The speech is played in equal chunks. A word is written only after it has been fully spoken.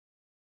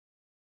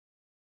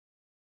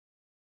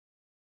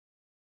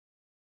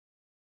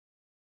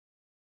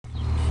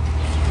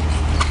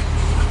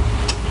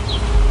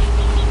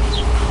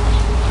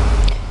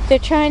They're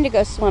trying to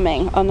go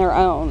swimming on their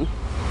own.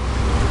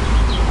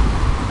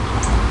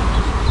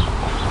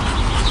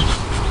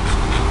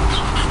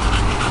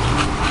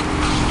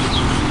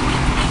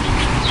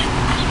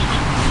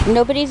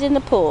 Nobody's in the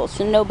pool,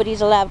 so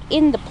nobody's allowed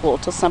in the pool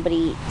till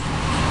somebody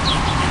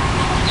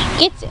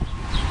gets in.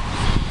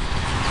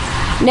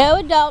 No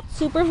adult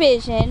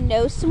supervision,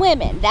 no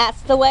swimming.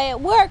 That's the way it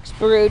works,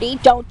 Broody.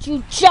 Don't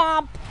you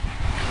jump!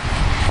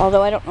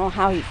 Although I don't know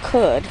how he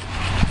could.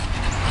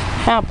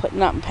 I'll put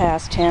nothing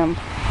past him.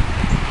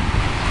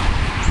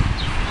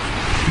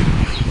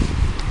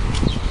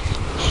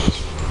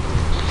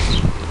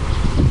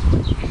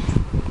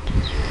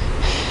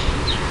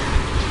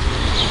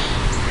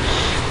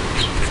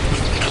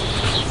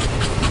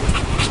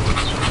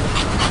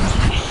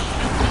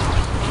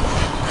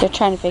 They're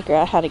trying to figure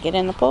out how to get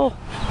in the pool.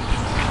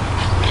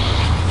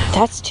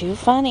 That's too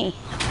funny.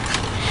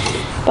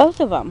 Both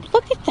of them.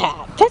 Look at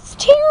that. That's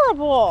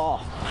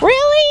terrible.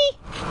 Really?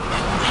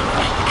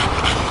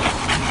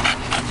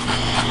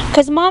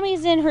 Because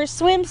Mommy's in her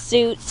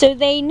swimsuit, so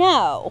they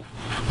know.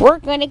 We're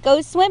going to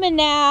go swimming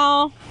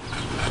now.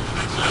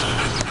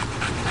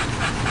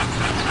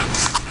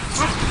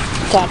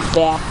 That's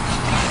bad.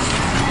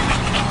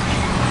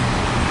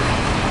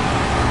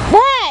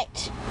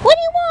 What? What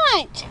do you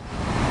want?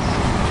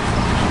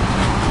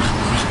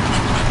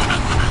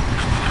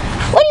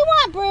 What do you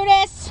want,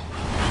 Brutus?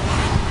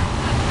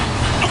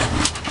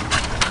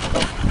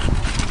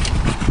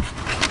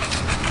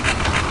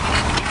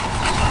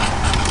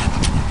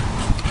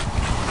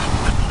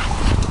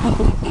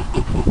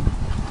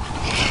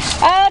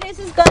 Oh, this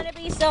is going to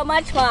be so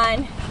much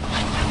fun.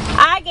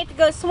 I get to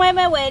go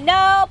swimming with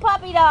no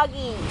puppy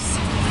doggies.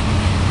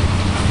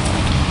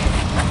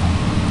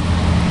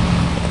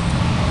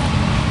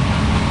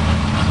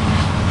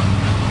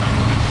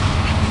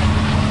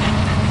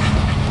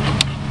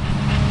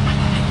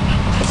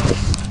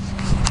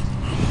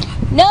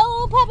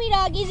 No puppy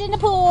doggies in the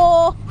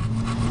pool.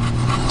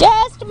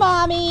 Just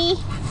Mommy.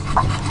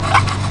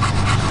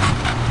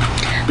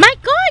 My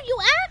God, you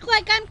act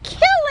like I'm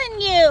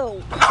killing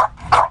you.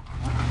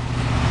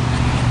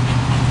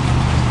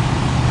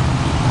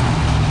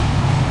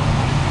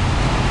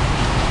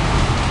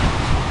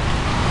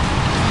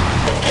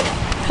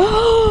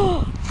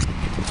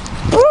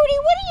 Broody,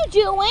 what are you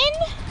doing?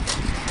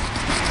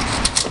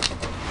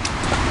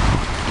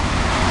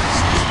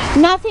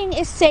 Nothing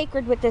is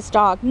sacred with this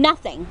dog.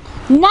 Nothing.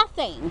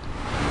 Nothing.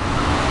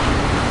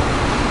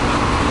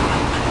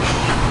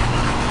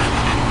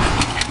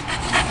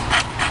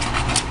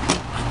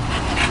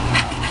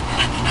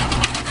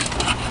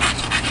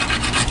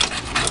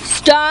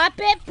 Stop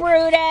it,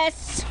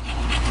 Brutus.